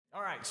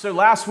right, so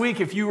last week,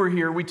 if you were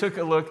here, we took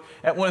a look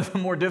at one of the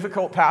more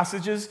difficult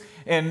passages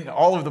in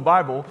all of the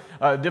Bible,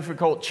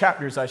 difficult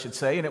chapters, I should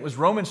say, and it was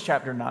Romans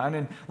chapter 9.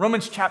 And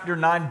Romans chapter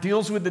 9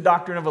 deals with the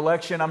doctrine of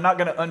election. I'm not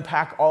going to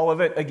unpack all of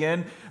it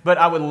again, but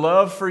I would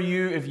love for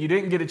you, if you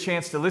didn't get a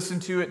chance to listen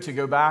to it, to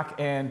go back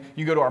and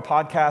you go to our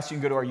podcast, you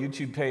can go to our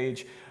YouTube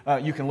page,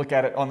 you can look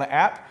at it on the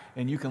app,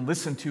 and you can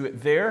listen to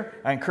it there.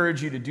 I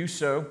encourage you to do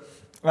so.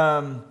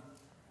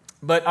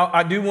 But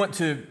I do want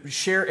to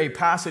share a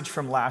passage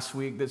from last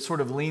week that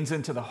sort of leans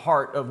into the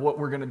heart of what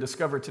we're going to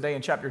discover today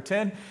in chapter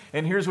 10.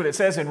 And here's what it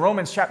says in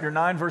Romans chapter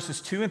 9, verses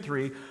 2 and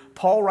 3.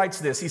 Paul writes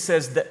this. He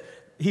says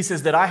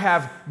that I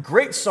have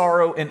great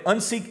sorrow and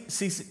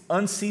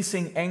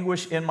unceasing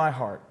anguish in my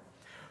heart.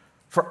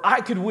 For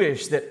I could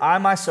wish that I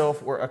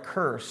myself were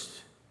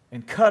accursed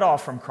and cut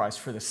off from Christ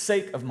for the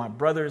sake of my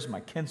brothers,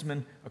 my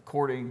kinsmen,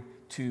 according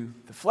to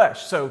the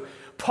flesh. So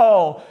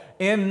Paul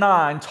in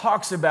 9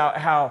 talks about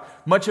how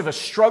much of a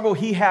struggle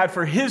he had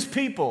for his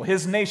people,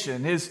 his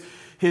nation, his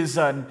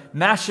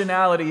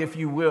nationality, if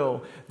you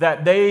will,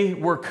 that they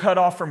were cut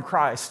off from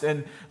Christ.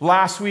 And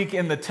last week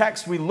in the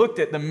text, we looked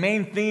at the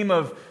main theme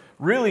of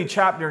really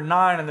chapter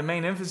 9, and the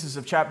main emphasis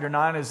of chapter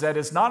 9 is that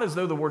it's not as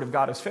though the Word of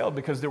God has failed,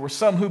 because there were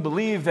some who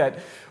believe that,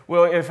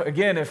 well,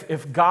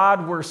 if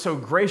God were so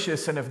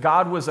gracious and if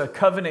God was a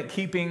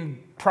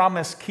covenant-keeping,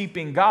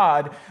 promise-keeping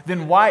God,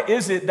 then why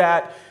is it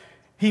that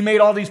He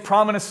made all these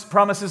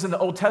promises in the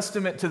Old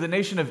Testament to the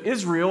nation of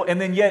Israel, and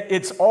then yet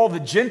it's all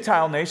the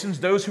Gentile nations,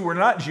 those who were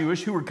not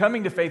Jewish, who were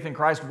coming to faith in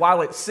Christ,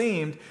 while it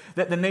seemed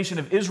that the nation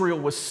of Israel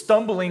was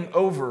stumbling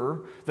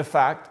over the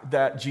fact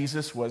that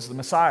Jesus was the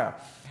Messiah.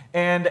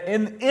 And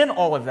in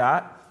all of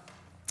that,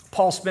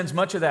 Paul spends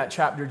much of that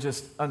chapter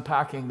just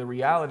unpacking the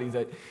reality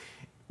that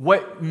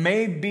what it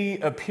may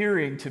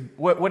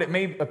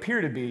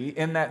appear to be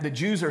in that the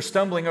Jews are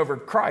stumbling over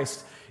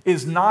Christ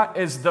is not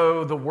as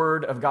though the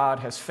Word of God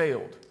has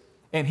failed.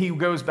 And he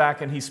goes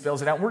back and he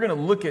spells it out. We're going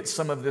to look at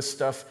some of this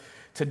stuff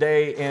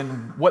today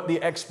and what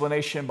the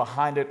explanation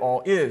behind it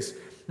all is.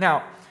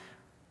 Now,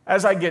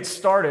 as I get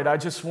started, I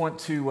just want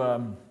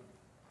to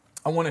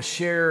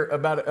share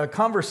about a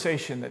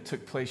conversation that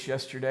took place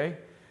yesterday.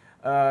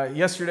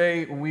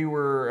 Yesterday, we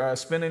were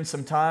spending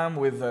some time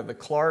with the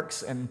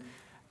Clarks, and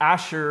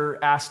Asher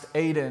asked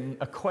Aiden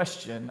a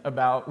question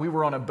about, we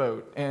were on a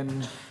boat,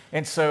 and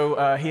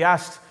so he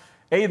asked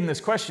Aiden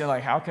this question,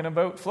 like, how can a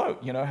boat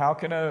float? You know, how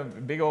can a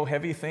big old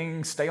heavy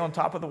thing stay on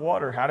top of the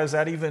water? How does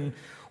that even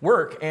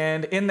work?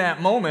 And in that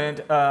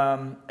moment,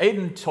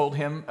 Aiden told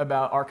him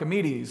about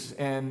Archimedes.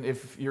 And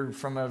if you're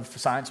from a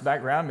science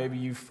background, maybe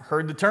you've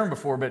heard the term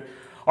before, but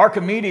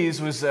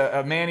Archimedes was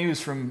a man who was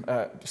from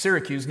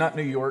Syracuse, not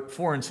New York,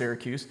 foreign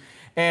Syracuse.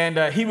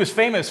 And he was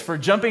famous for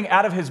jumping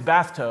out of his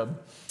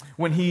bathtub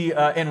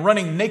and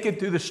running naked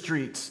through the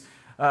streets.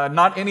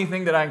 Not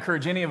anything that I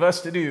encourage any of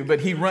us to do,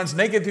 but he runs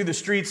naked through the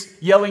streets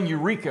yelling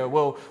Eureka.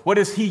 Well, what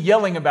is he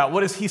yelling about?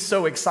 What is he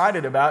so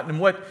excited about? And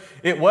what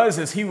it was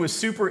is he was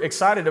super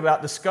excited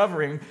about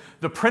discovering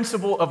the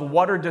principle of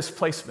water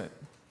displacement.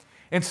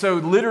 And so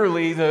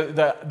literally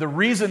the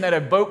reason that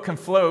a boat can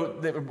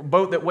float, that a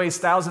boat that weighs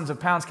thousands of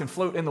pounds can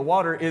float in the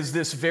water, is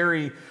this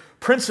very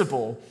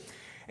principle.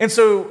 And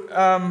so,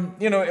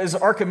 as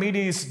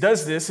Archimedes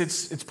does this,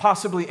 it's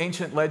possibly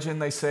ancient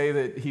legend. They say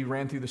that he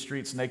ran through the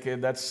streets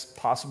naked. That's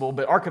possible.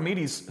 But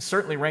Archimedes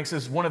certainly ranks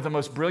as one of the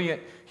most brilliant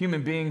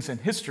human beings in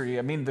history.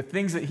 I mean, the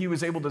things that he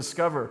was able to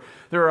discover,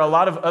 there are a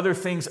lot of other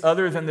things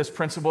other than this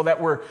principle that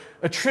were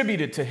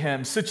attributed to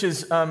him, such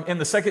as in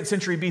the 2nd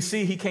century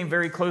BC, he came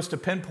very close to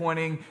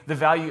pinpointing the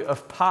value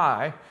of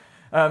pi.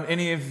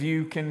 Any of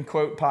you can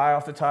quote pi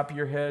off the top of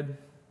your head?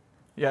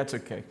 Yeah, it's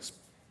okay.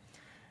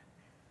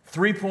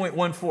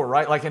 3.14,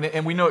 right?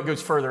 And we know it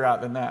goes further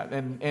out than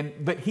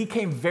that. But he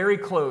came very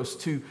close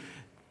to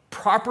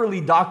properly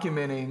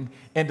documenting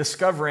and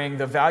discovering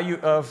the value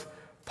of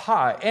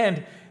pi.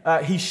 And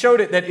he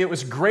showed it that it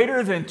was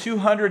greater than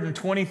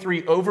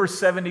 223 over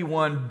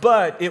 71,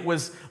 but it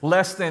was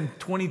less than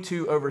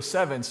 22 over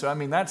 7. So, I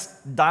mean, that's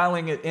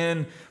dialing it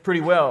in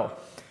pretty well.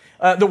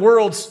 The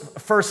world's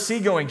first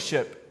seagoing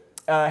ship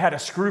had a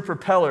screw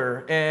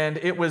propeller, and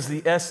it was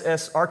the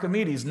SS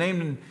Archimedes,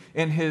 named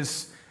in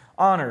his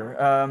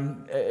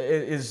honor,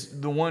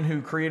 is the one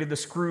who created the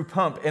screw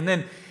pump. And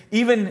then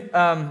even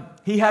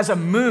he has a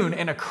moon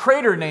and a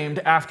crater named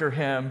after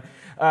him,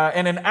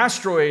 and an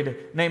asteroid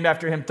named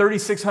after him,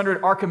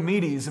 3600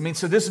 Archimedes. I mean,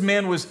 so this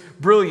man was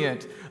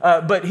brilliant.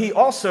 But he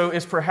also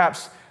is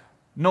perhaps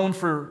known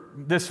for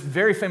this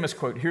very famous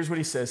quote. Here's what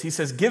he says. He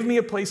says, "Give me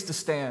a place to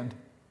stand,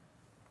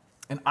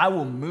 and I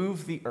will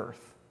move the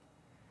earth."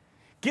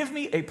 Give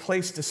me a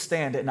place to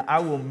stand, and I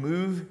will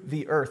move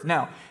the earth.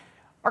 Now,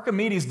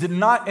 Archimedes did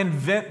not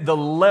invent the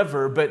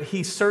lever, but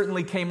he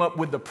certainly came up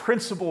with the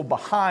principle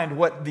behind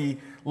what the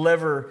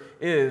lever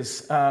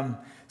is.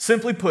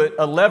 Simply put,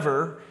 a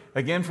lever,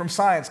 again from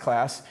science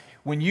class,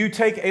 when you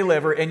take a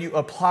lever and you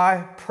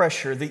apply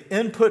pressure, the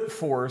input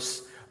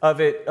force of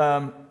it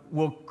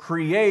will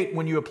create,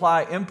 when you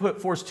apply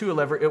input force to a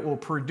lever, it will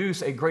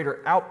produce a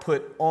greater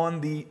output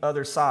on the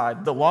other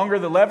side. The longer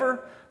the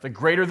lever, the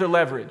greater the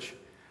leverage.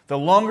 The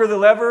longer the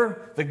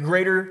lever, the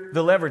greater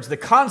the leverage. The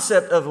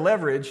concept of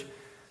leverage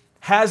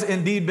has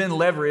indeed been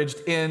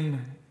leveraged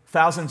in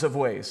thousands of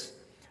ways.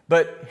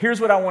 But here's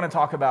what I want to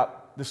talk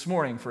about this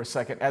morning for a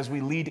second as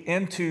we lead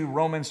into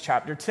Romans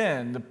chapter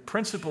 10. The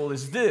principle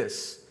is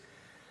this.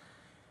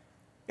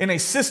 In a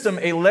system,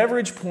 a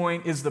leverage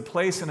point is the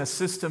place in a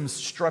system's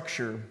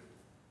structure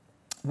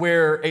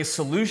where a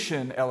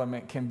solution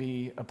element can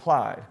be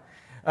applied.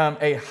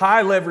 A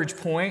high leverage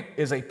point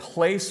is a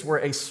place where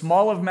a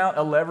small amount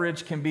of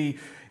leverage can be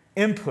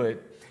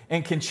input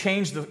and can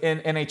change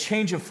and a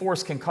change of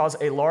force can cause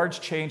a large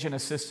change in a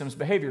system's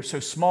behavior. So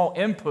small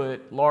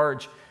input,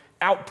 large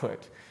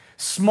output.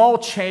 Small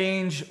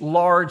change,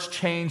 large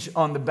change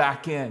on the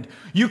back end.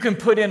 You can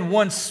put in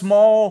one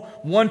small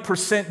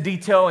 1%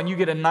 detail and you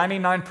get a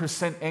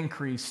 99%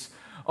 increase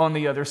on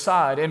the other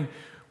side. And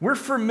we're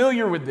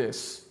familiar with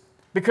this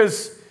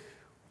because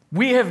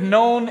we have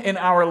known in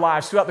our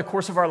lives, throughout the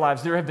course of our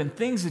lives, there have been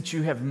things that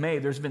you have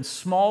made. There's been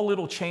small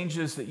little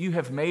changes that you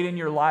have made in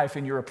your life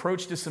and your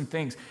approach to some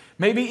things.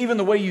 Maybe even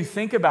the way you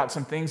think about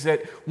some things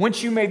that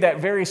once you made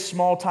that very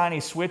small, tiny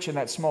switch and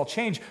that small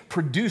change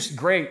produced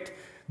great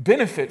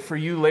benefit for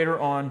you later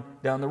on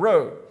down the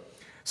road.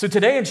 So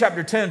today in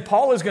chapter 10,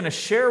 Paul is going to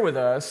share with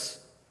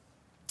us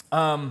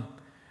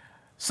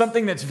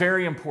something that's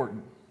very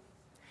important.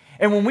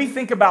 And when we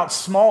think about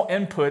small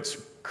inputs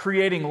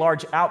creating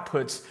large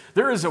outputs,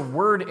 there is a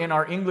word in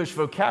our English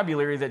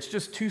vocabulary that's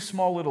just two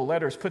small little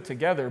letters put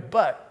together,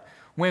 but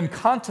when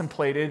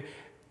contemplated,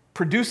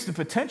 produce the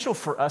potential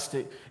for us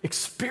to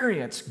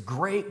experience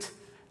great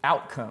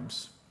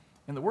outcomes.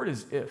 And the word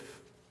is if.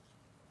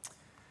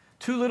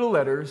 Two little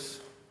letters,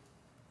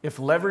 if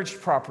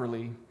leveraged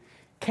properly,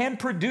 can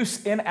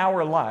produce in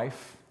our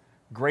life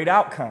great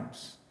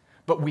outcomes.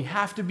 But we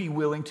have to be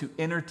willing to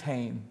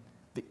entertain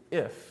the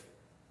if.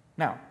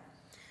 Now,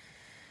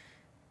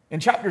 in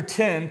chapter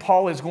 10,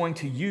 Paul is going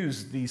to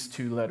use these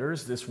two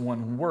letters, this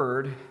one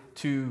word,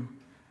 to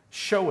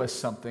show us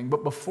something.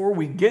 But before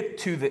we get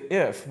to the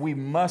if, we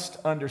must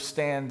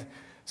understand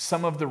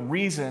some of the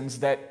reasons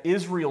that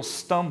Israel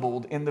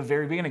stumbled in the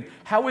very beginning.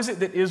 How is it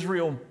that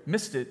Israel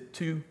missed it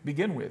to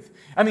begin with?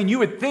 I mean, you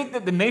would think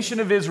that the nation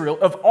of Israel,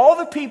 of all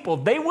the people,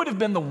 they would have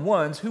been the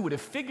ones who would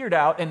have figured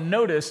out and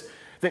noticed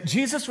that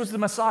Jesus was the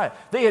Messiah.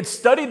 They had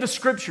studied the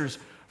scriptures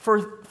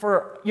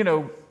for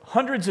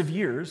hundreds of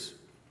years.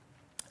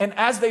 And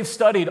as they've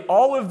studied,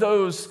 all of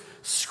those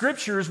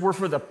scriptures were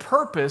for the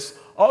purpose,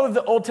 all of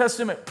the Old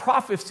Testament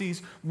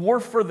prophecies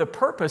were for the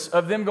purpose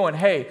of them going,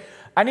 hey,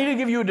 I need to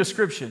give you a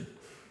description.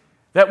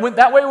 That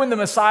way when the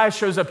Messiah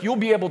shows up, you'll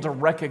be able to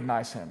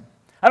recognize him.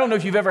 I don't know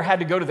if you've ever had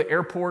to go to the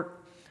airport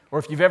or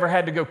if you've ever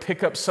had to go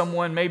pick up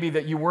someone maybe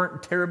that you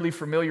weren't terribly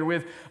familiar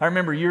with. I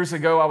remember years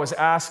ago I was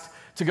asked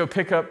to go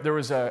pick up, there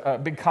was a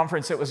big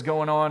conference that was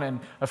going on, and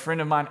a friend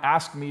of mine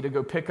asked me to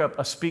go pick up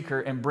a speaker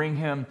and bring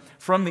him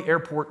from the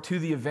airport to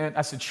the event.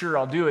 I said, sure,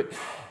 I'll do it.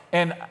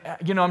 And,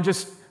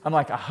 I'm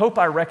like, I hope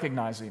I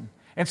recognize him.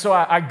 And so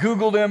I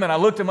Googled him and I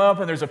looked him up,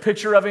 and there's a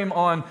picture of him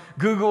on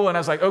Google, and I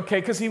was like, okay,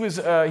 because he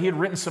had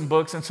written some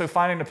books, and so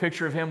finding a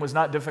picture of him was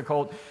not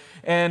difficult.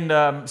 And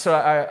so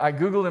I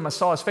Googled him, I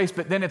saw his face,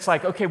 but then it's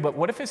like, okay, but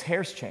what if his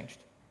hair's changed?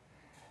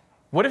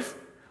 What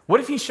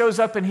if he shows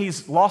up and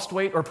he's lost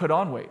weight or put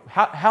on weight?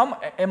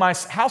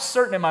 How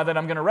certain am I that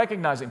I'm going to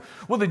recognize him?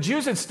 Well, the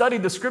Jews had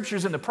studied the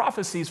scriptures and the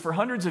prophecies for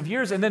hundreds of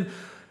years, and then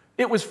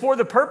it was for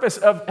the purpose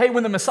of, hey,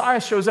 when the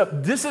Messiah shows up,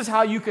 this is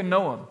how you can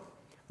know him.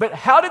 But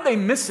how did they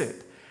miss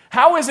it?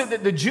 How is it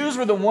that the Jews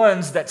were the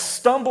ones that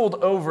stumbled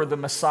over the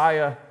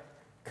Messiah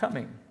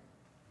coming?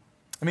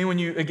 I mean, when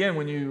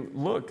you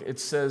look, it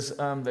says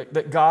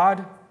that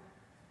God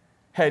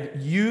had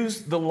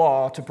used the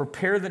law to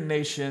prepare the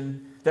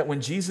nation that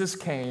when Jesus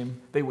came,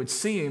 they would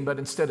see him, but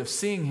instead of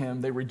seeing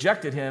him, they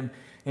rejected him.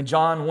 In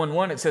John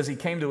 1:1, it says he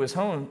came to his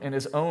own, and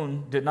his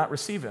own did not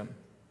receive him.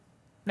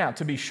 Now,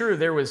 to be sure,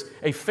 there was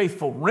a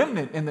faithful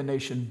remnant in the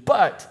nation,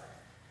 but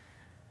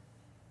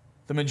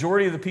the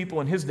majority of the people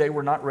in his day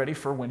were not ready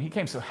for when he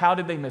came. So how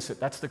did they miss it?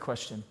 That's the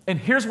question. And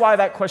here's why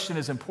that question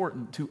is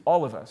important to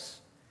all of us.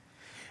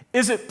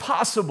 Is it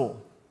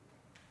possible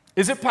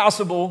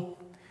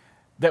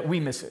that we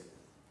miss it?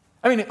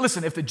 I mean,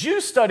 listen, if the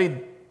Jews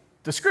studied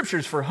the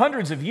scriptures for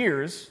hundreds of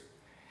years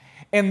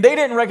and they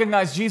didn't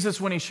recognize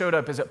Jesus when he showed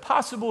up, is it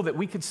possible that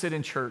we could sit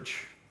in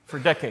church for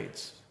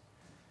decades,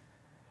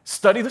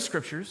 study the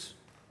scriptures,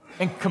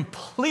 and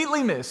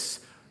completely miss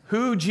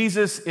who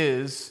Jesus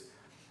is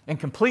and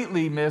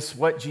completely miss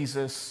what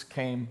Jesus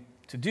came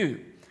to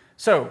do?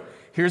 So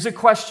here's a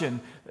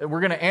question. We're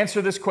going to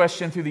answer this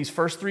question through these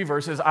first three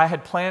verses. I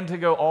had planned to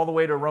go all the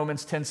way to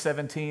Romans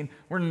 10:17.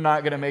 We're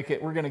not going to make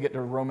it. We're going to get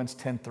to Romans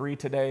 10:3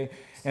 today,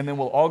 and then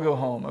we'll all go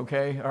home,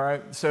 okay? All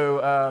right?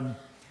 So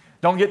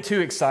don't get too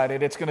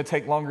excited. It's going to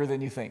take longer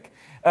than you think.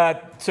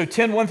 So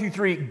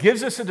 10:1-3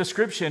 gives us a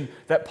description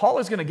that Paul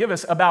is going to give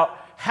us about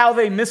how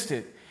they missed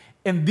it.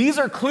 And these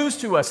are clues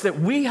to us that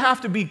we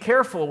have to be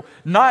careful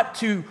not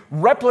to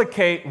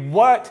replicate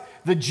what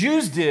the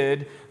Jews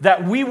did,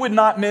 that we would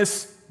not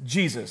miss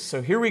Jesus.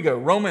 So here we go.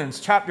 Romans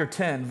chapter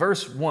 10,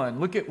 verse 1.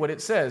 Look at what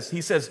it says. He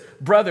says,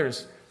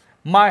 brothers,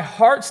 my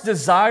heart's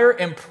desire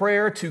and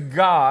prayer to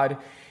God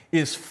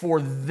is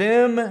for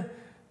them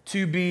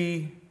to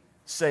be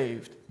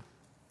saved.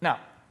 Now,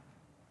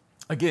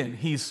 again,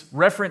 he's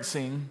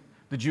referencing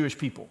the Jewish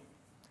people.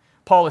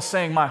 Paul is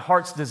saying, my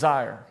heart's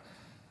desire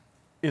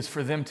is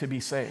for them to be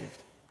saved.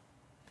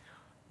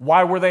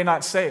 Why were they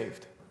not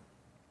saved?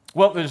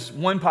 Well, there's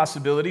one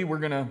possibility we're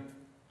going to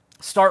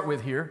start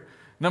with here.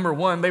 Number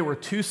one, they were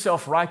too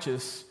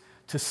self-righteous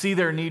to see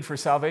their need for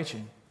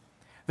salvation.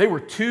 They were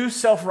too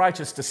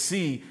self-righteous to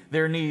see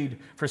their need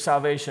for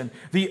salvation.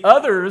 The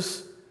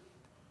others,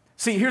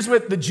 see, here's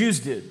what the Jews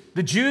did.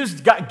 The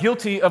Jews got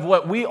guilty of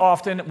what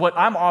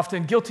I'm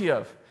often guilty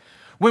of.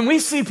 When we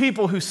see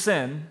people who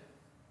sin,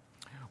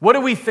 what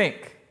do we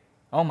think?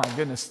 Oh my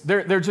goodness,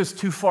 they're just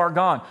too far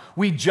gone.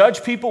 We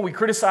judge people, we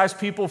criticize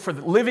people for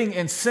living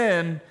in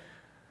sin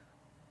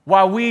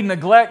while we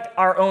neglect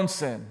our own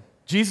sin.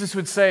 Jesus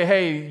would say,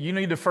 hey, you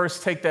need to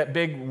first take that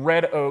big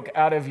red oak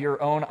out of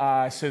your own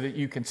eye so that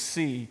you can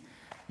see,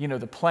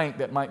 the plank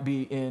that might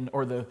be in,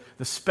 or the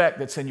speck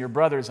that's in your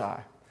brother's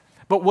eye.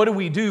 But what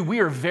do? We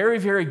are very,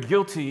 very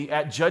guilty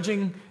at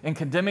judging and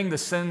condemning the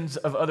sins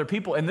of other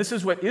people. And this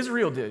is what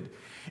Israel did.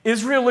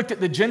 Israel looked at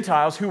the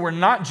Gentiles who were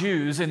not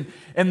Jews, and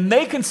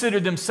they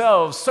considered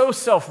themselves so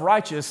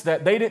self-righteous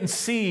that they didn't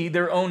see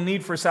their own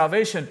need for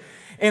salvation.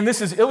 And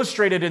this is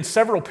illustrated in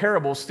several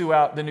parables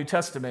throughout the New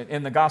Testament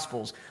in the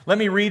Gospels. Let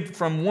me read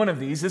from one of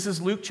these. This is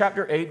Luke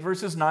chapter 8,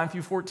 verses 9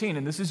 through 14,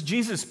 and this is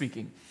Jesus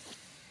speaking.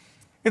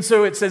 And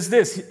so it says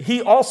this,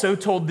 he also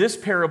told this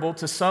parable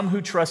to some who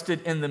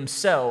trusted in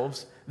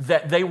themselves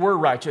that they were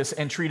righteous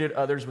and treated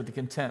others with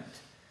contempt.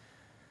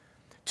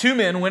 2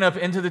 men went up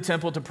into the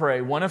temple to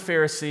pray, one a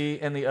Pharisee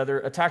and the other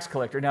a tax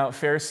collector. Now, a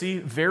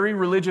Pharisee, very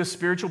religious,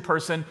 spiritual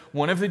person,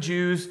 one of the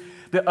Jews,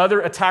 the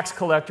other a tax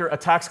collector. A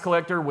tax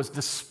collector was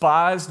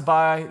despised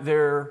by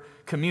their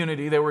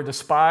community. They were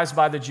despised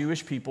by the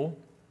Jewish people.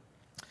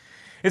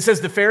 It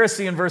says the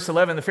Pharisee in verse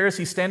 11, the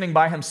Pharisee standing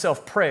by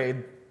himself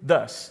prayed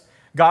thus,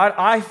 God,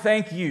 I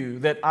thank you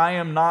that I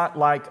am not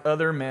like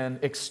other men,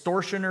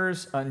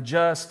 extortioners,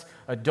 unjust,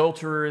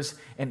 adulterers,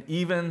 and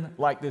even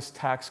like this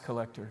tax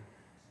collector.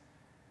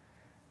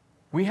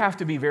 We have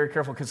to be very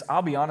careful because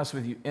I'll be honest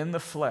with you, in the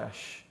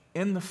flesh,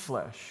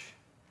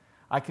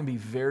 I can be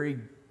very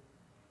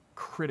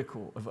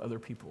critical of other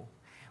people.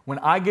 When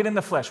I get in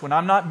the flesh, when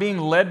I'm not being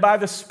led by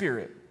the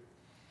Spirit,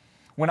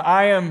 when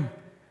I am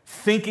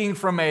thinking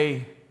from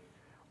a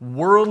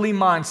worldly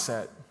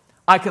mindset,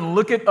 I can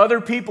look at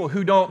other people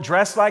who don't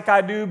dress like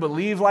I do,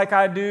 believe like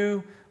I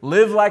do,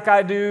 live like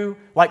I do,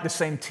 like the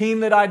same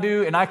team that I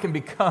do, and I can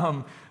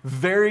become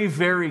very,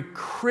 very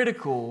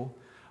critical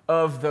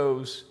of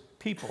those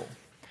people.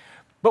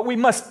 But we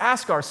must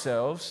ask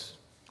ourselves,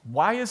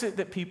 why is it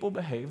that people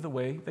behave the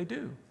way they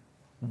do?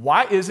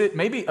 Why is it,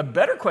 maybe a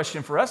better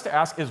question for us to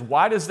ask is,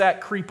 why does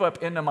that creep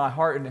up into my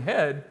heart and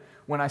head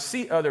when I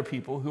see other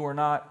people who are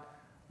not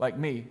like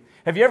me?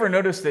 Have you ever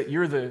noticed that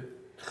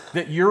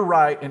you're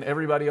right and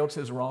everybody else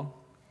is wrong?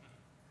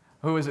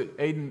 Who is it,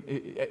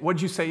 Aiden? What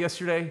did you say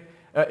yesterday?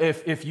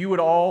 If you would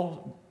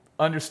all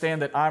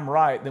understand that I'm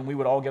right, then we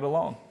would all get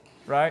along,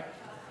 right?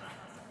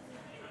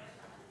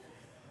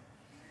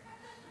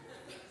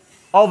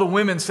 All the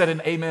women said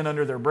an amen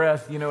under their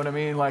breath, you know what I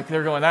mean? Like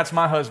they're going, that's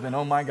my husband.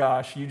 Oh my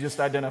gosh, you just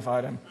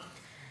identified him.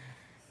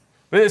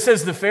 But it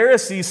says the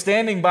Pharisee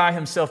standing by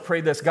himself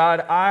prayed this,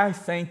 God, I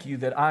thank you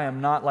that I am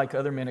not like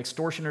other men,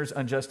 extortioners,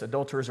 unjust,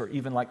 adulterers, or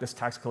even like this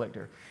tax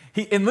collector.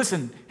 And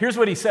listen, here's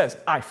what he says.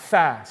 I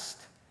fast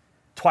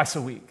twice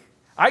a week.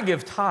 I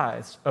give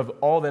tithes of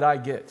all that I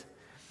get.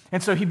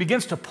 And so he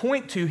begins to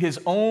point to his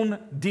own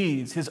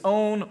deeds, his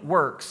own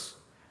works.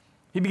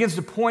 He begins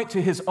to point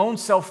to his own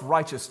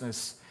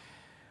self-righteousness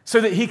so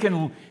that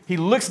he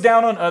looks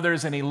down on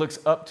others and he looks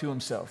up to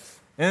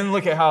himself. And then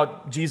look at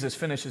how Jesus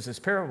finishes his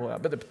parable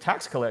out. But the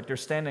tax collector,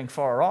 standing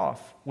far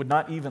off, would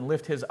not even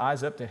lift his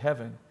eyes up to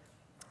heaven,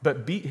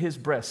 but beat his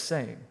breast,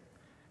 saying,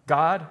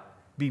 God,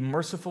 be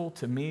merciful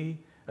to me,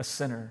 a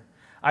sinner.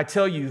 I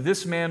tell you,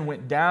 this man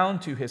went down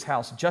to his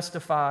house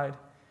justified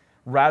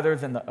rather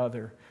than the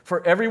other.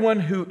 For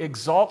everyone who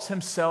exalts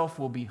himself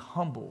will be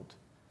humbled,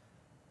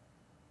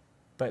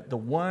 but the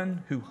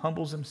one who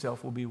humbles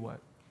himself will be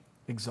what?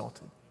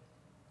 Exalted.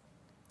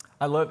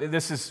 I love it.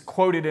 This is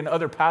quoted in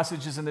other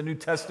passages in the New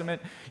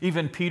Testament.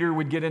 Even Peter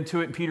would get into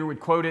it. Peter would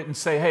quote it and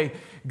say, hey,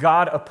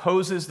 God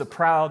opposes the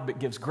proud but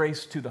gives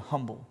grace to the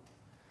humble.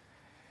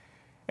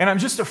 And I'm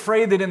just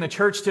afraid that in the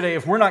church today,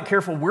 if we're not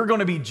careful, we're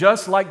going to be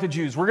just like the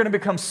Jews. We're going to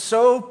become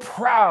so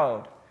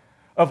proud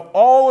of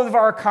all of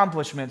our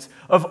accomplishments,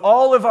 of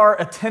all of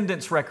our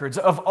attendance records,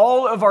 of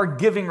all of our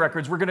giving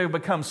records. We're going to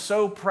become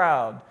so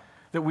proud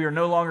that we are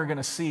no longer going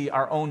to see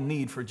our own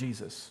need for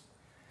Jesus.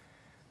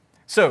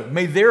 So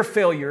may their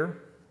failure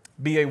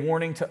be a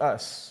warning to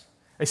us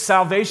A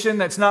salvation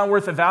that's not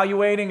worth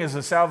evaluating is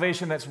a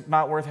salvation that's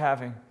not worth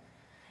having.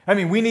 I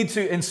mean, we need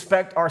to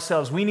inspect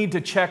ourselves. We need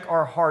to check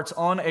our hearts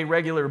on a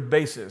regular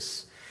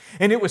basis.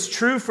 And it was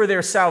true for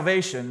their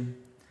salvation,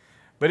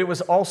 but it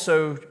was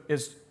also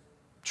is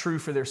true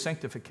for their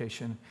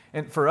sanctification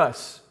and for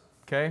us,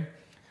 okay?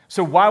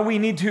 So while we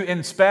need to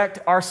inspect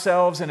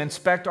ourselves and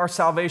inspect our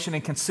salvation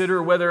and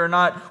consider whether or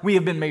not we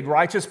have been made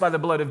righteous by the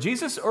blood of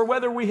Jesus or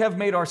whether we have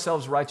made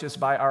ourselves righteous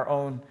by our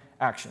own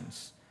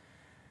actions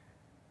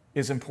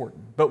is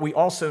important. But we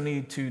also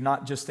need to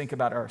not just think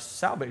about our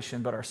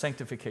salvation, but our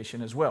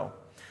sanctification as well.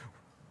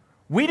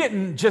 We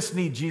didn't just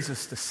need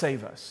Jesus to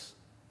save us,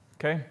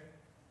 okay?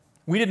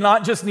 We did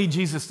not just need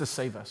Jesus to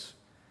save us.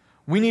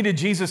 We needed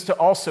Jesus to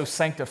also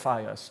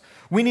sanctify us.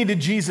 We needed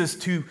Jesus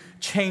to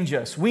change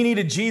us. We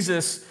needed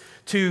Jesus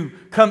to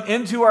come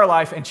into our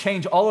life and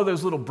change all of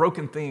those little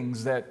broken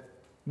things that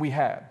we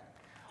had.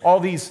 All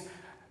these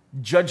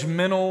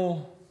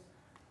judgmental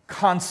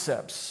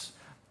concepts,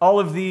 all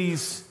of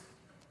these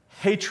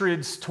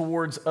hatreds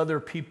towards other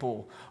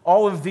people,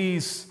 all of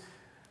these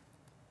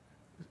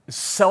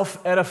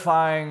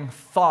self-edifying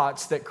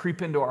thoughts that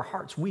creep into our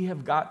hearts. We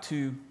have got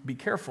to be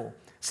careful.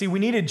 See, we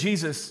needed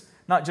Jesus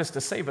not just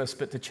to save us,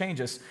 but to change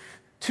us.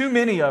 Too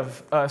many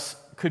of us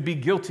could be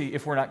guilty,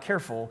 if we're not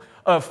careful,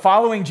 of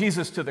following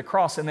Jesus to the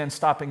cross and then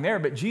stopping there.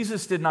 But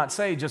Jesus did not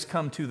say, just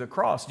come to the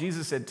cross.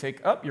 Jesus said,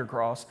 take up your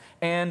cross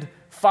and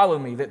follow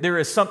me, that there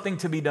is something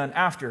to be done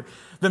after.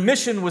 The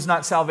mission was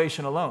not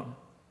salvation alone.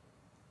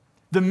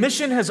 The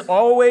mission has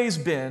always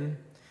been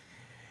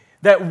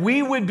that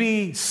we would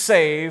be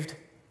saved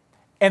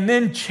and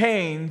then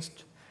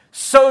changed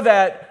so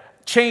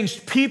that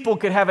changed people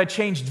could have a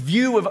changed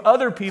view of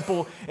other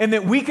people, and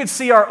that we could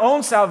see our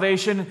own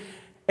salvation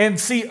and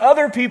see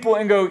other people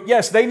and go,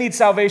 yes, they need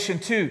salvation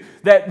too.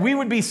 That we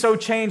would be so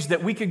changed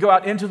that we could go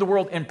out into the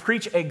world and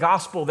preach a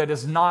gospel that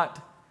is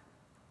not,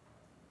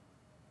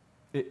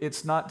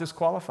 it's not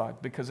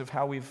disqualified because of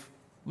how we've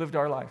lived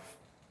our life.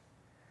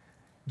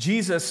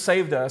 Jesus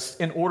saved us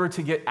in order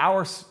to get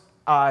our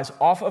eyes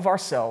off of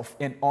ourselves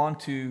and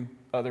onto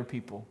other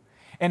people,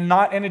 and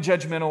not in a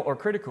judgmental or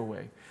critical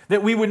way.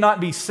 That we would not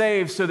be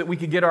saved so that we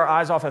could get our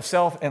eyes off of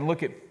self and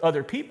look at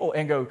other people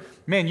and go,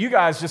 man, you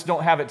guys just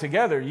don't have it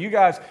together. You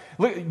guys,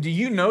 look, do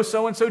you know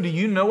so-and-so? Do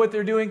you know what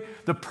they're doing?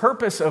 The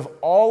purpose of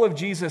all of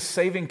Jesus'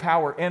 saving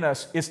power in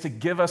us is to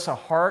give us a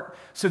heart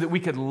so that we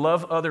could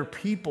love other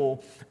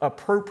people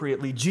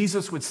appropriately.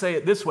 Jesus would say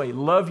it this way,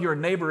 love your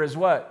neighbor as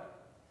what?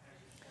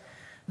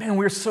 Man,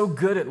 we're so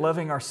good at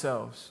loving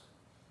ourselves,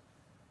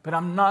 but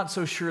I'm not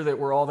so sure that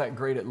we're all that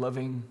great at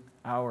loving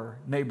our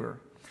neighbor.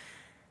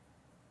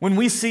 When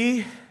we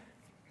see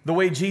the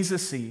way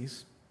Jesus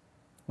sees,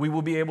 we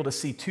will be able to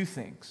see two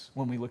things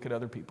when we look at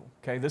other people.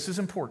 Okay, this is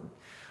important.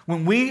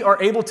 When we are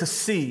able to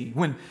see,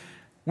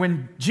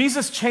 when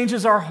Jesus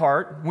changes our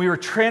heart, we are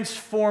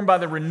transformed by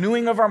the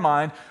renewing of our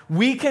mind,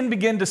 we can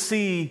begin to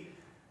see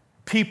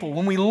people.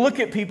 When we look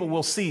at people,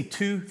 we'll see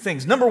two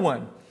things. Number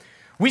one,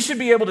 we should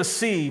be able to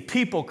see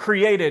people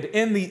created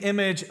in the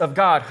image of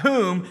God,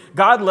 whom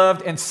God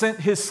loved and sent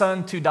His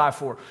Son to die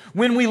for.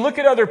 When we look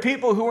at other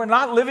people who are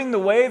not living the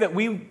way that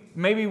we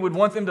maybe would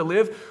want them to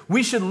live,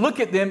 we should look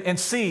at them and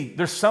see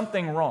there's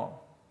something wrong.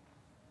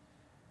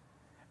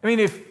 I mean,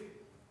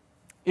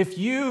 if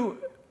you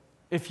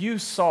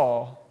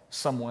saw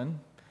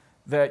someone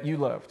that you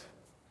loved,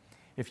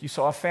 if you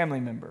saw a family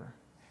member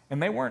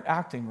and they weren't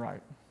acting right,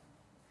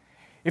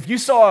 if you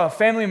saw a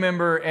family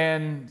member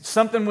and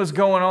something was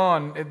going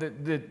on,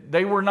 that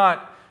they were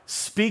not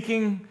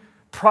speaking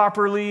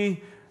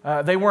properly,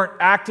 they weren't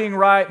acting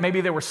right, maybe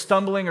they were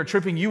stumbling or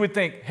tripping, you would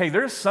think, hey,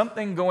 there's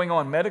something going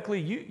on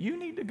medically. You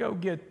need to go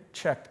get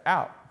checked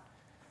out.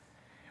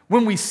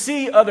 When we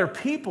see other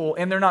people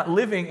and they're not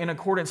living in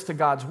accordance to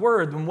God's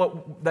word, then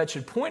what that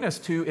should point us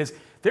to is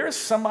there is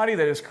somebody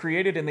that is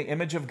created in the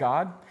image of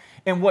God,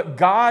 and what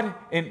God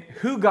and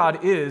who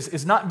God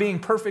is not being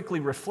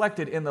perfectly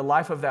reflected in the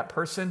life of that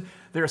person.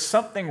 There's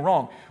something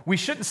wrong. We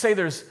shouldn't say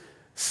there's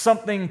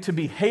something to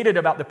be hated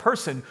about the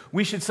person.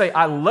 We should say,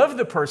 I love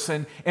the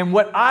person, and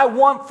what I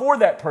want for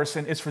that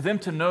person is for them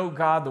to know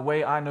God the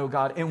way I know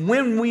God. And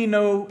when we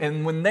know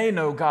and when they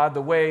know God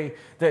the way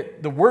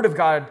that the Word of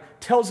God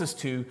tells us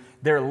to,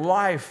 their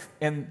life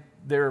and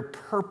their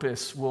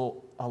purpose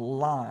will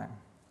align.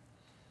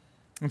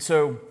 And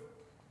so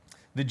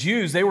the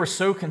Jews, they were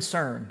so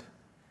concerned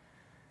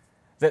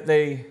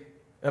that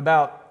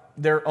about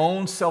their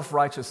own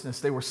self-righteousness.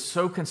 They were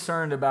so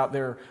concerned about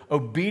their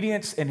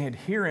obedience and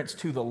adherence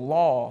to the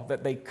law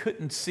that they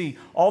couldn't see.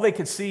 All they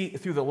could see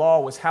through the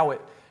law was how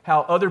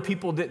other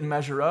people didn't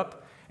measure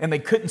up, and they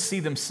couldn't see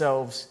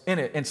themselves in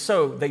it. And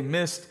so they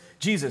missed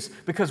Jesus.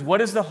 Because what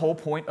is the whole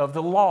point of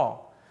the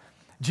law?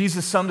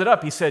 Jesus summed it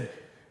up. He said,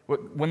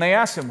 when they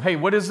asked him, hey,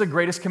 what is the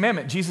greatest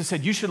commandment? Jesus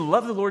said, you should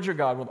love the Lord your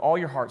God with all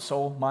your heart,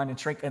 soul, mind, and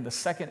strength. And the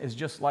second is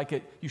just like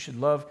it. You should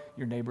love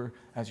your neighbor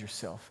as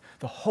yourself.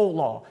 The whole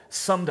law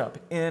summed up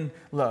in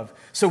love.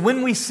 So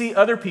when we see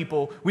other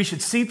people, we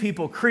should see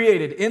people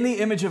created in the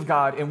image of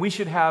God, and we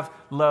should have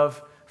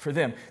love for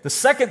them. The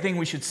second thing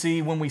we should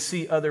see when we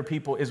see other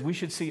people is we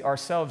should see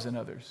ourselves in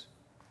others.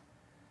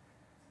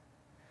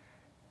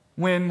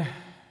 When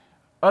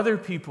other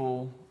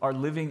people are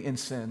living in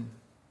sin,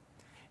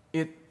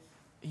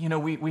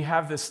 we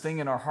have this thing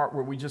in our heart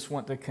where we just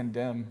want to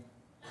condemn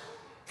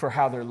for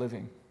how they're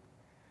living.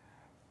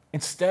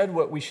 Instead,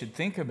 what we should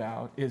think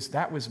about is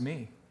that was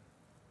me.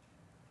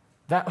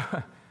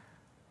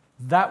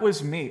 That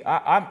was me.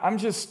 I'm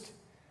just,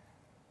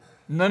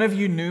 none of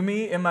you knew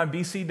me in my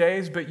BC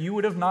days, but you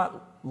would have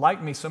not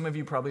liked me. Some of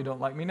you probably don't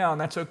like me now, and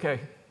that's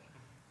okay.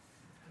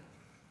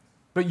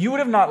 But you would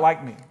have not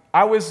liked me.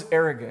 I was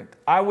arrogant.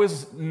 I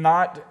was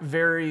not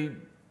very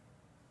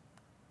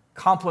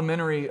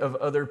complimentary of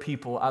other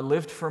people. I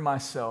lived for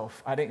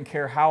myself. I didn't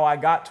care how I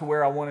got to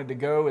where I wanted to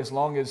go as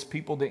long as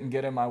people didn't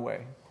get in my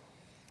way.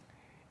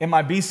 In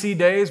my BC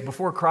days,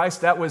 before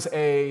Christ,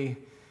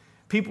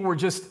 people were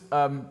just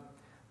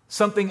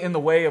something in the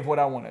way of what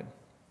I wanted.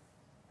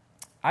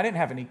 I didn't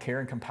have any care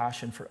and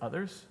compassion for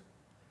others.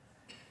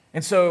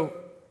 And so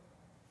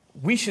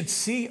we should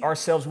see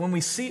ourselves, when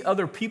we see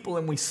other people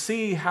and we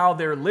see how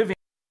they're living,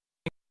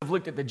 we've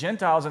looked at the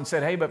Gentiles and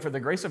said, hey, but for the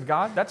grace of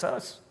God, that's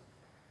us.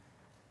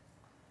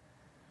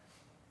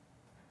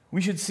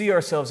 We should see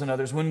ourselves in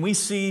others. When we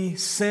see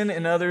sin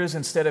in others,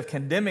 instead of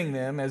condemning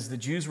them, as the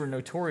Jews were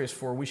notorious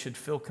for, we should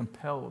feel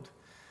compelled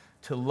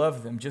to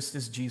love them just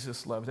as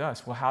Jesus loved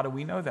us. Well, how do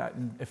we know that?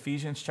 In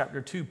Ephesians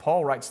chapter 2,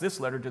 Paul writes this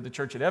letter to the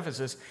church at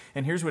Ephesus,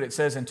 and here's what it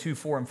says in 2,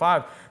 4, and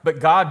 5. But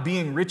God,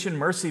 being rich in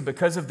mercy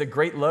because of the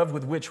great love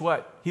with which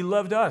what? He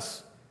loved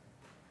us.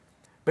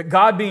 But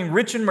God, being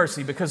rich in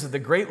mercy because of the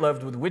great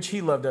love with which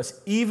He loved us,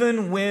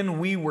 even when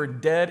we were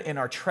dead in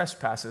our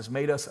trespasses,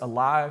 made us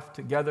alive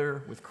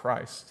together with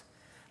Christ.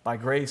 By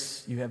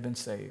grace you have been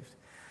saved.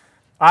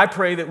 I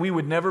pray that we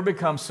would never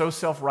become so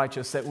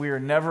self-righteous that we are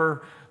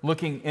never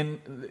looking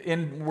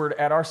inward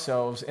at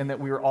ourselves and that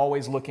we are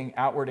always looking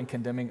outward and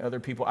condemning other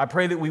people. I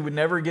pray that we would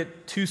never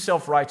get too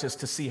self-righteous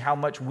to see how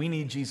much we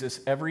need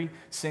Jesus every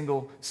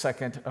single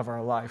second of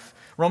our life.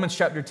 Romans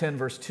chapter 10,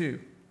 verse 2.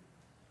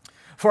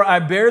 For I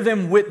bear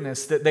them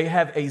witness that they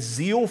have a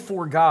zeal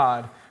for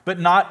God, but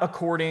not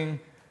according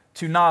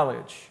to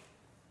knowledge.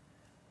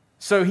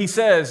 So he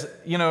says,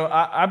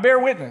 I bear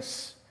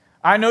witness.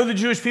 I know the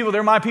Jewish people,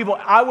 they're my people.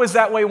 I was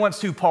that way once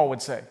too, Paul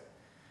would say.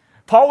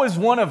 Paul was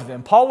one of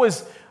them. Paul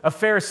was a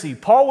Pharisee.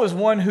 Paul was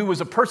one who was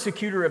a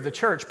persecutor of the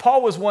church.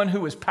 Paul was one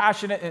who was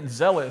passionate and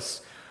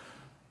zealous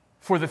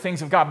for the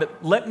things of God.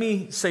 But let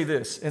me say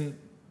this, and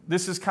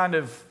this is kind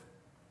of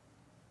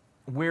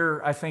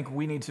where I think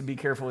we need to be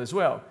careful as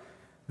well.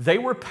 They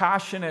were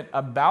passionate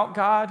about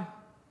God,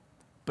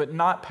 but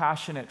not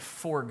passionate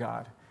for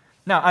God.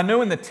 Now, I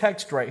know in the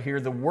text right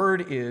here, the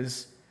word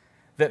is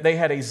that they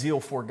had a zeal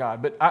for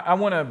God. But I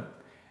want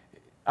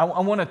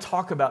to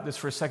talk about this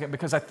for a second,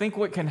 because I think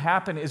what can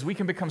happen is we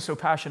can become so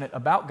passionate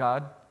about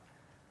God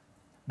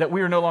that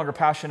we are no longer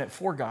passionate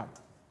for God.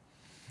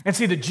 And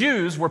see, the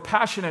Jews were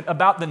passionate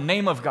about the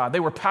name of God.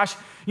 They were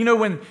passionate.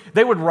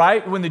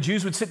 When the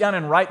Jews would sit down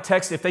and write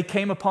text, if they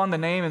came upon the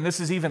name, and this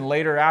is even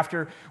later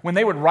after, when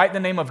they would write the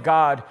name of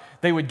God,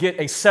 they would get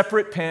a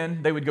separate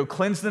pen, they would go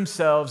cleanse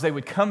themselves, they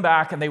would come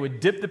back and they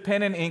would dip the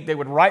pen in ink, they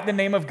would write the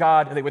name of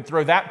God, and they would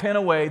throw that pen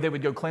away, they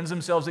would go cleanse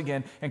themselves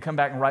again and come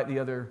back and write the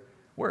other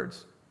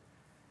words.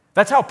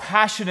 That's how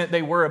passionate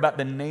they were about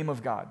the name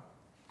of God.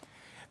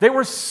 They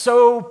were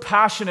so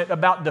passionate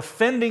about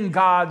defending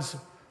God's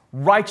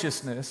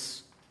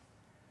righteousness.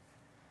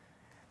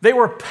 They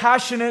were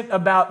passionate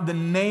about the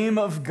name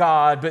of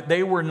God, but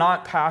they were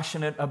not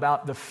passionate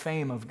about the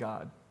fame of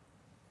God.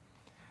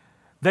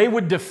 They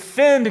would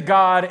defend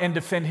God and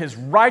defend His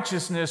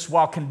righteousness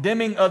while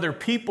condemning other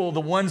people,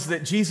 the ones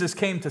that Jesus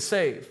came to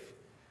save.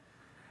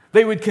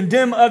 They would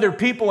condemn other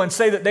people and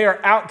say that they are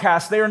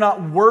outcasts, they are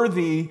not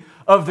worthy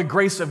of the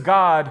grace of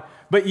God,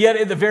 but yet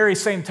at the very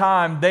same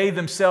time, they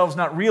themselves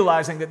not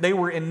realizing that they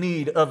were in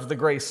need of the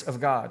grace of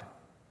God.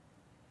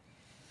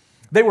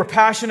 They were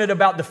passionate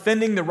about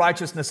defending the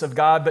righteousness of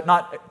God, but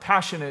not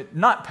passionate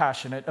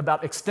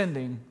about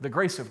extending the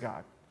grace of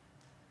God.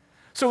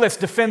 So let's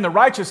defend the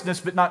righteousness,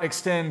 but not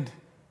extend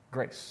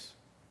grace.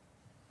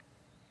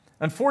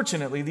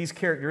 Unfortunately, these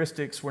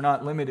characteristics were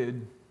not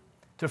limited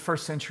to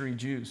first century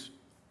Jews.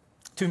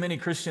 Too many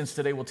Christians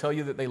today will tell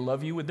you that they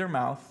love you with their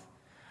mouth,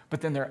 but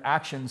then their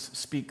actions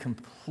speak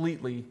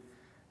completely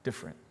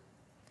different.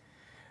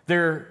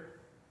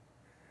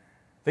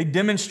 They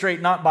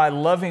demonstrate not by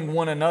loving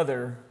one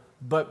another,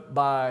 but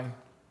by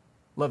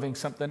loving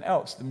something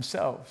else,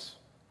 themselves.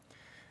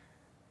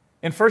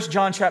 In 1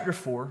 John chapter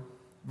 4,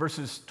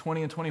 verses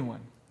 20 and 21,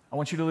 I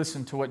want you to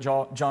listen to what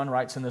John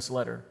writes in this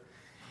letter.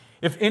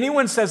 If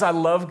anyone says, I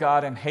love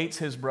God and hates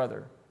his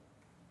brother.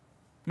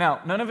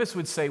 Now, none of us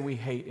would say we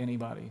hate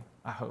anybody,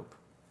 I hope.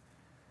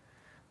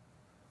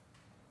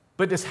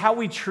 But does how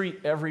we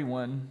treat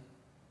everyone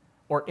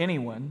or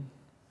anyone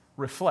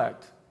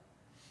reflect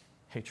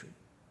hatred?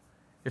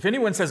 If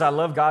anyone says, I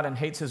love God and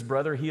hates his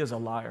brother, he is a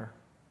liar.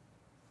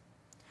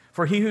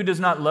 For he who does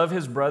not love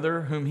his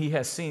brother whom he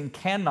has seen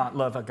cannot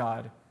love a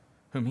God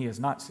whom he has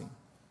not seen.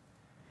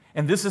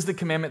 And this is the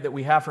commandment that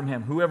we have from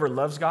him. Whoever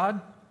loves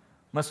God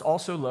must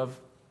also love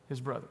his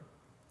brother.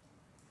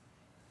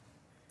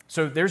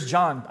 So there's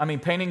John,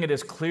 painting it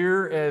as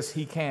clear as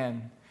he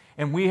can.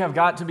 And we have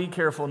got to be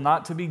careful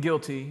not to be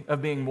guilty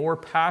of being more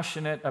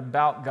passionate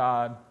about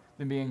God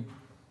than being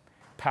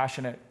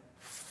passionate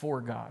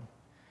for God.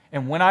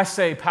 And when I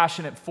say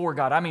passionate for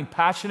God, I mean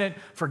passionate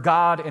for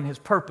God and his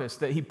purpose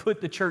that he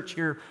put the church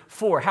here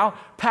for. How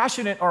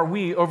passionate are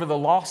we over the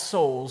lost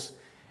souls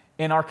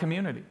in our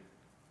community?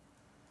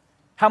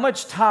 How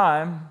much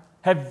time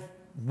have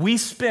we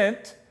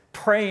spent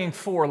praying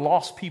for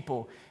lost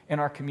people in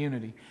our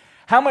community?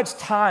 How much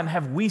time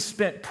have we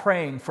spent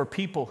praying for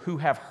people who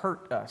have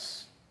hurt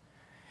us?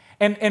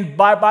 And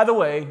by the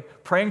way,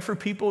 praying for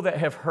people that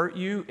have hurt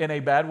you in a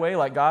bad way,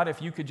 like, God,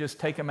 if you could just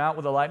take them out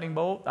with a lightning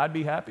bolt, I'd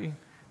be happy.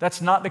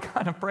 That's not the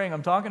kind of praying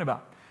I'm talking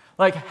about.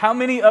 Like, how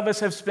many of us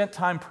have spent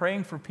time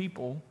praying for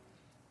people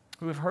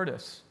who have hurt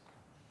us?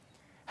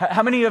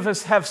 How many of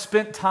us have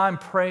spent time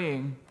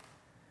praying,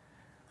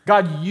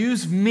 God,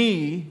 use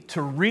me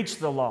to reach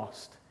the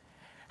lost?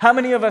 How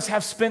many of us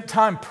have spent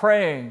time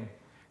praying,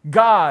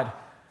 God,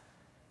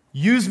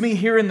 use me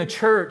here in the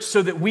church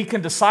so that we can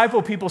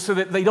disciple people so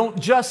that they don't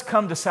just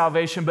come to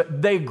salvation,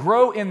 but they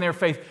grow in their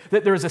faith,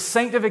 that there is a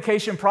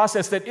sanctification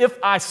process, that if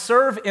I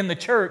serve in the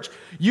church,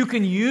 you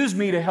can use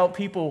me to help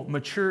people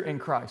mature in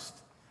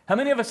Christ. How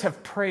many of us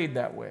have prayed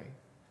that way?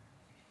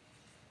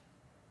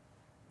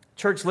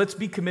 Church, let's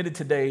be committed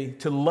today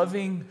to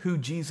loving who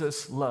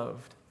Jesus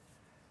loved.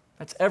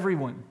 That's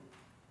everyone,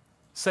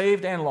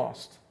 saved and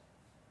lost.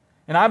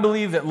 And I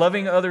believe that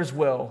loving others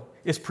well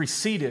is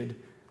preceded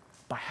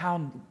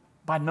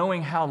by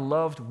knowing how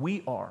loved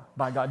we are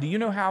by God. Do you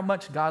know how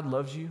much God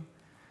loves you?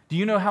 Do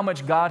you know how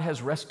much God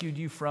has rescued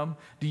you from?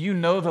 Do you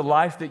know the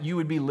life that you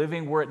would be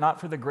living were it not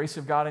for the grace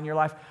of God in your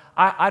life?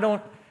 I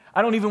don't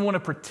even want to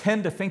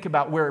pretend to think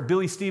about where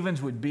Billy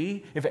Stevens would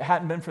be if it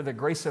hadn't been for the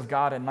grace of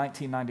God in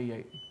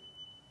 1998.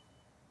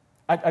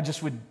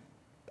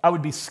 I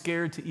would be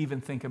scared to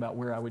even think about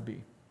where I would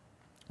be.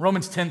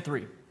 Romans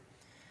 10:3.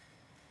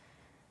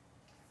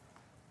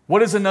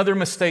 What is another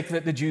mistake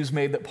that the Jews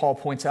made that Paul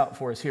points out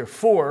for us here?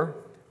 For,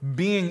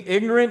 being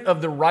ignorant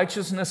of the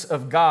righteousness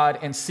of God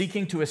and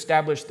seeking to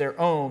establish their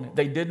own,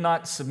 they did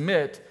not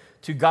submit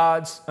to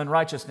God's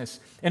unrighteousness.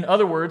 In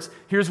other words,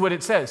 here's what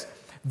it says.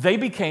 They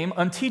became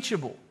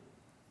unteachable.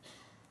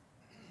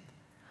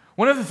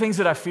 One of the things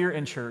that I fear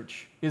in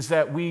church is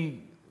that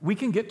we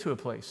can get to a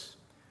place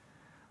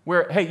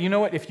where, hey, you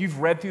know what? If you've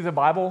read through the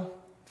Bible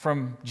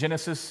from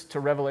Genesis to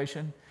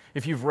Revelation,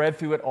 if you've read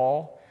through it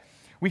all,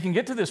 we can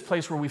get to this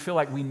place where we feel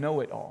like we know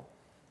it all.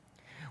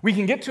 We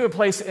can get to a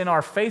place in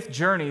our faith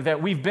journey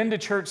that we've been to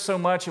church so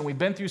much and we've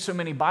been through so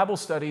many Bible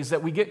studies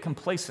that we get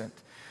complacent,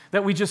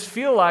 that we just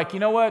feel like, you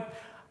know what?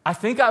 I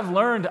think I've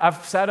learned.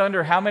 I've sat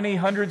under how many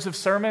hundreds of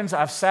sermons?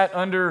 I've sat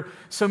under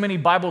so many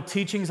Bible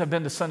teachings. I've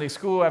been to Sunday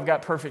school. I've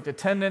got perfect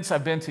attendance.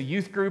 I've been to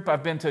youth group.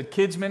 I've been to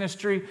kids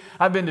ministry.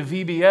 I've been to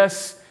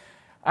VBS.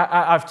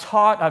 I've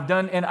taught, I've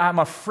done, and I'm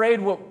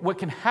afraid what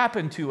can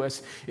happen to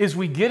us is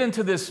we get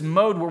into this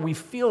mode where we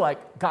feel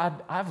like,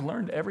 God, I've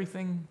learned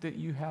everything that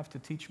you have to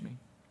teach me.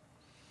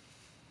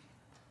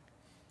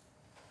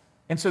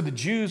 And so the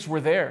Jews were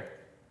there.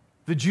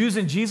 The Jews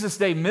in Jesus'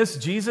 day missed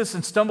Jesus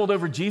and stumbled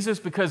over Jesus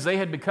because they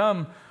had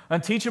become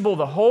unteachable.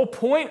 The whole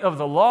point of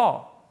the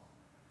law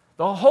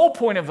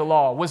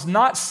was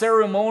not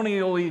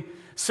ceremonial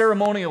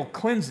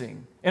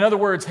cleansing. In other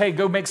words, hey,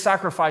 go make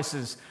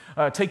sacrifices.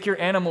 Take your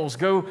animals,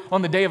 go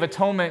on the Day of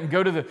Atonement and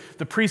go to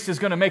the priest is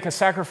going to make a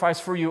sacrifice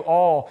for you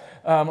all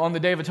on the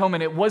Day of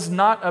Atonement. It was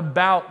not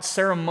about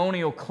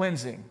ceremonial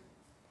cleansing.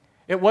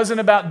 It wasn't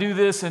about do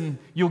this and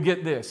you'll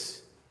get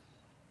this.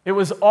 It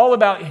was all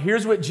about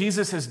here's what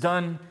Jesus has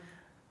done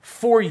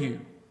for you.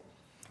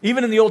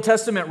 Even in the Old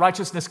Testament,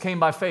 righteousness came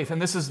by faith.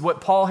 And this is what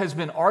Paul has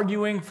been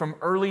arguing from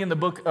early in the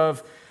book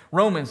of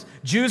Romans.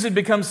 Jews had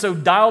become so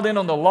dialed in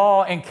on the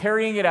law and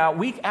carrying it out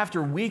week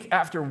after week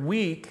after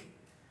week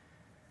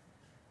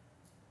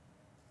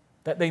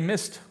that they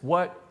missed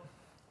what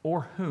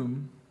or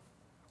whom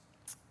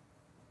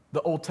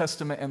the Old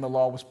Testament and the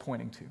law was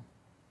pointing to.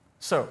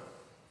 So,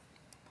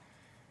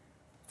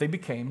 they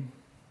became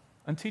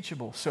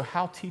unteachable. So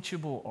how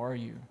teachable are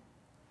you?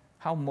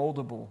 How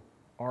moldable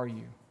are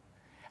you?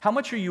 How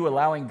much are you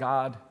allowing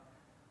God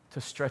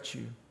to stretch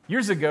you?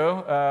 Years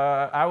ago,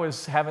 I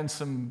was having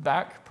some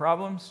back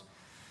problems.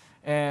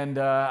 And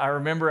I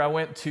remember I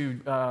went to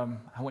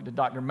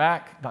Dr.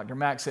 Mack. Dr.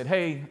 Mack said,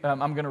 hey,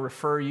 I'm going to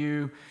refer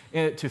you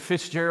to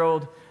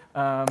Fitzgerald,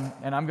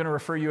 and I'm going to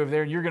refer you over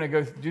there, and you're going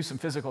to go do some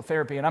physical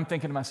therapy. And I'm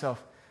thinking to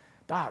myself,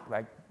 Doc,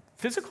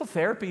 physical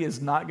therapy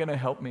is not going to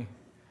help me.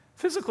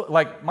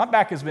 My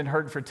back has been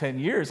hurting for 10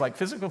 years.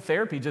 Physical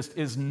therapy just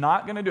is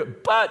not going to do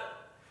it. But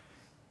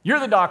you're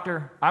the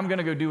doctor. I'm going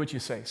to go do what you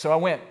say. So I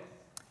went.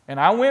 And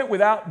I went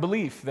without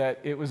belief that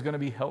it was going to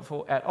be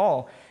helpful at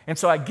all. And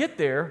so I get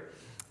there,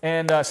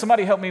 and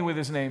somebody help me with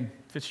his name,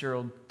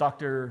 Fitzgerald,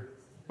 Dr.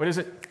 What is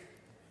it?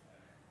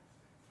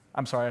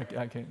 I'm sorry,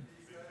 I can't.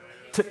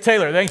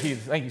 Taylor, thank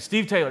you.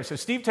 Steve Taylor. So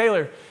Steve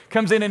Taylor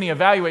comes in and he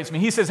evaluates me.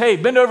 He says, hey,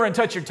 bend over and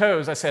touch your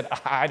toes. I said,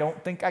 I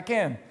don't think I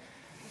can.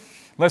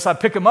 Unless I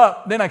pick them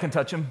up, then I can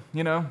touch them,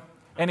 you know.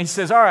 And he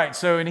says, all right.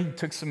 So, and he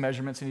took some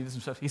measurements and he did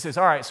some stuff. He says,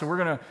 all right, so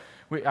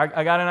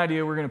I got an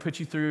idea. We're going to put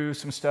you through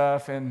some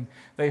stuff. And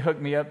they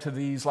hooked me up to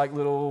these like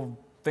little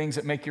things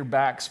that make your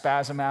back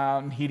spasm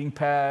out and heating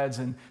pads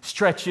and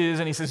stretches.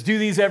 And he says, do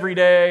these every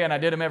day. And I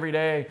did them every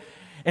day.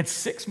 And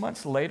 6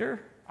 months later,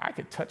 I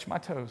could touch my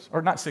toes.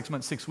 Or not 6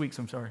 months, 6 weeks,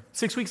 I'm sorry.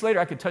 6 weeks later,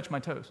 I could touch my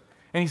toes.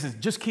 And he says,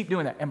 just keep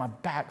doing that. And my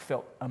back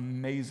felt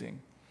amazing.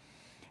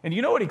 And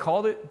you know what he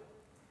called it?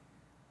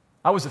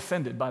 I was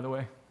offended, by the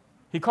way.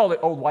 He called it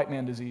old white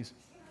man disease.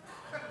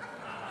 I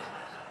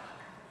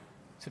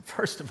said,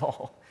 first of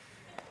all,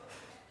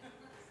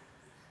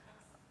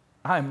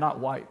 I am not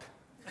white.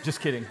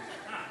 Just kidding.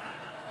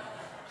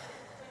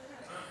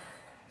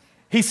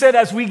 He said,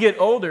 as we get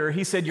older,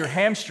 he said, your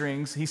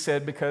hamstrings, he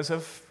said, because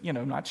of,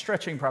 not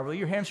stretching properly,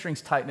 your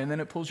hamstrings tighten, and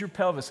then it pulls your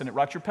pelvis, and it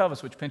rots your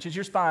pelvis, which pinches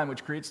your spine,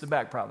 which creates the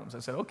back problems. I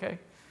said, okay.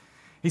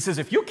 He says,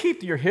 if you'll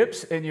keep your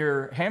hips and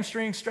your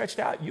hamstrings stretched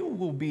out, you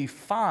will be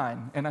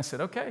fine. And I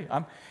said, okay.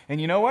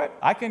 And you know what?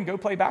 I can go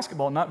play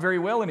basketball, not very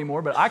well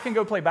anymore, but I can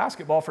go play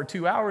basketball for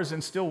 2 hours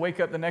and still wake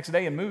up the next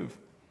day and move.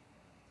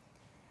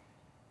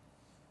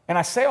 And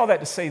I say all that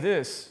to say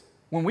this.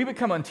 When we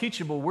become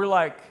unteachable, we're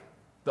like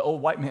the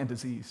old white man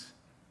disease.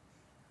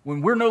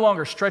 When we're no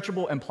longer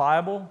stretchable and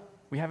pliable,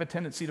 we have a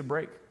tendency to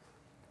break.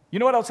 You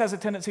know what else has a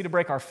tendency to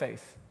break? Our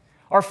faith.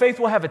 Our faith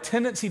will have a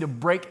tendency to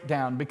break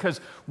down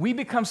because we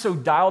become so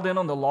dialed in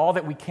on the law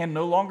that we can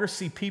no longer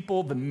see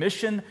people. The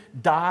mission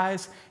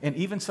dies, and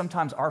even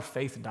sometimes our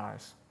faith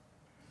dies.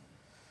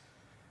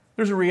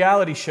 There's a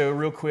reality show,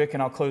 real quick,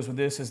 and I'll close with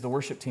this as the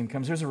worship team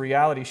comes. There's a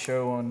reality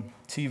show on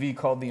TV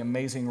called The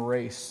Amazing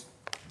Race.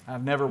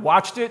 I've never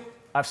watched it.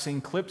 I've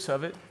seen clips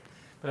of it,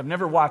 but I've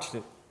never watched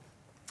it.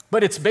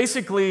 But it's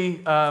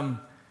basically a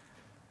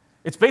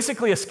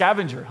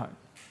scavenger hunt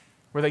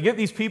where they get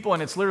these people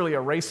and it's literally a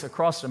race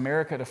across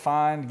America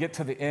to get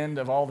to the end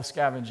of all the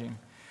scavenging.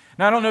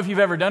 Now, I don't know if you've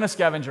ever done a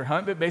scavenger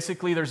hunt, but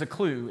basically there's a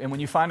clue. And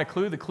when you find a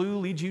clue, the clue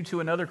leads you to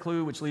another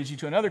clue, which leads you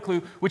to another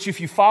clue, which if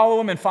you follow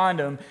them and find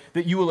them,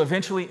 that you will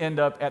eventually end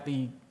up at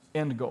the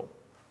end goal.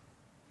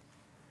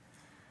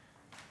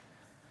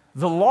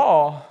 The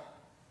law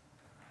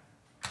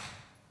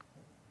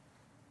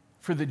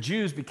for the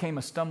Jews became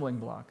a stumbling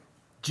block.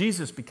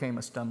 Jesus became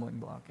a stumbling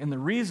block. And the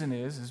reason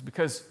is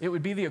because it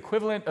would be the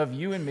equivalent of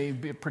you and me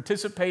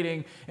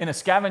participating in a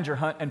scavenger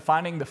hunt and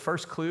finding the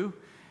first clue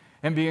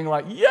and being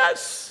like,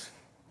 yes,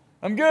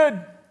 I'm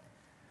good.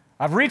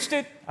 I've reached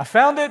it. I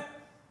found it.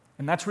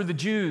 And that's where the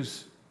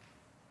Jews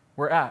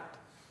were at.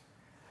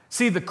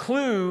 See, the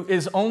clue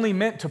is only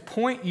meant to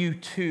point you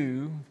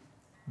to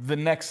the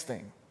next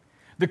thing.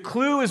 The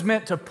clue is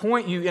meant to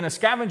point you in a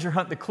scavenger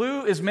hunt. The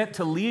clue is meant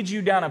to lead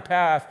you down a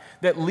path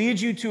that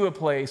leads you to a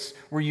place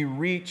where you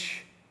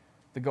reach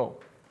the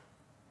goal.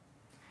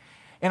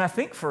 And I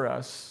think for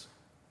us,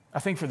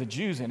 for the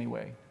Jews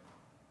anyway,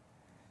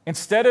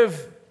 instead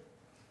of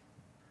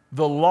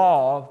the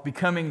law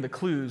becoming the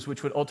clues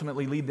which would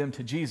ultimately lead them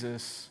to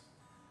Jesus,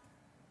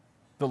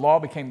 the law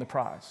became the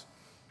prize.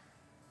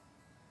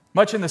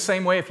 Much in the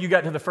same way, if you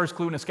got to the first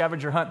clue in a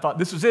scavenger hunt, thought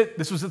this was it,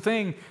 this was the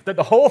thing that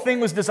the whole thing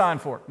was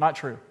designed for. Not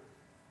true.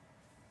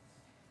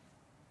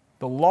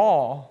 The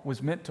law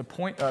was meant to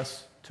point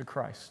us to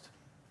Christ.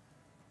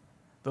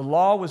 The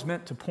law was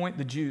meant to point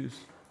the Jews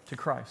to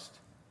Christ.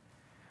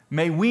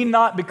 May we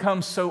not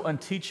become so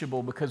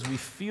unteachable because we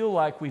feel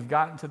like we've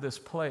gotten to this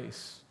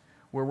place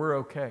where we're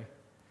okay.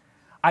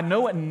 I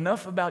know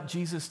enough about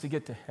Jesus to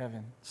get to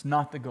heaven. It's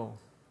not the goal.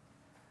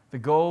 The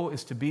goal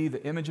is to be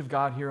the image of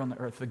God here on the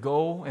earth. The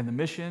goal and the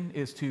mission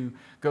is to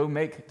go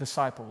make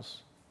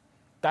disciples.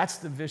 That's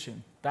the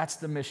vision. That's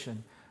the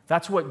mission.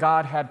 That's what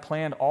God had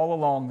planned all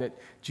along, that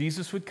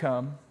Jesus would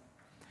come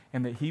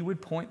and that he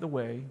would point the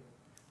way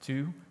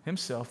to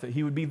himself, that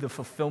he would be the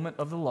fulfillment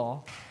of the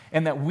law,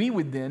 and that we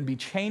would then be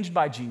changed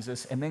by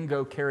Jesus and then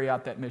go carry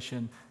out that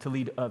mission to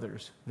lead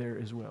others there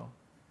as well.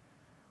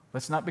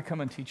 Let's not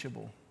become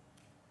unteachable.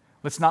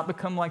 Let's not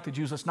become like the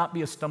Jews. Let's not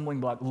be a stumbling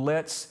block.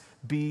 Let's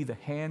be the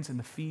hands and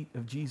the feet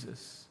of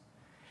Jesus.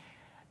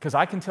 Because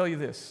I can tell you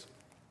this.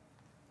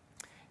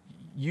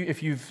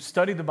 If you've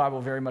studied the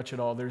Bible very much at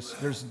all,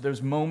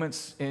 there's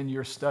moments in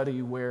your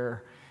study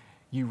where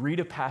you read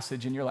a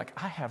passage and you're like,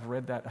 I have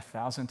read that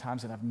 1,000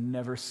 times and I've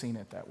never seen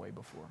it that way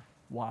before.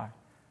 Why?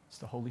 It's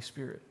the Holy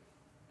Spirit.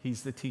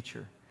 He's the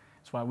teacher.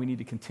 That's why we need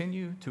to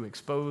continue to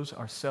expose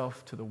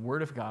ourselves to the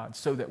Word of God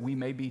so that we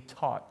may be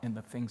taught in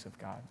the things of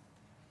God.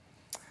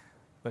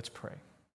 Let's pray.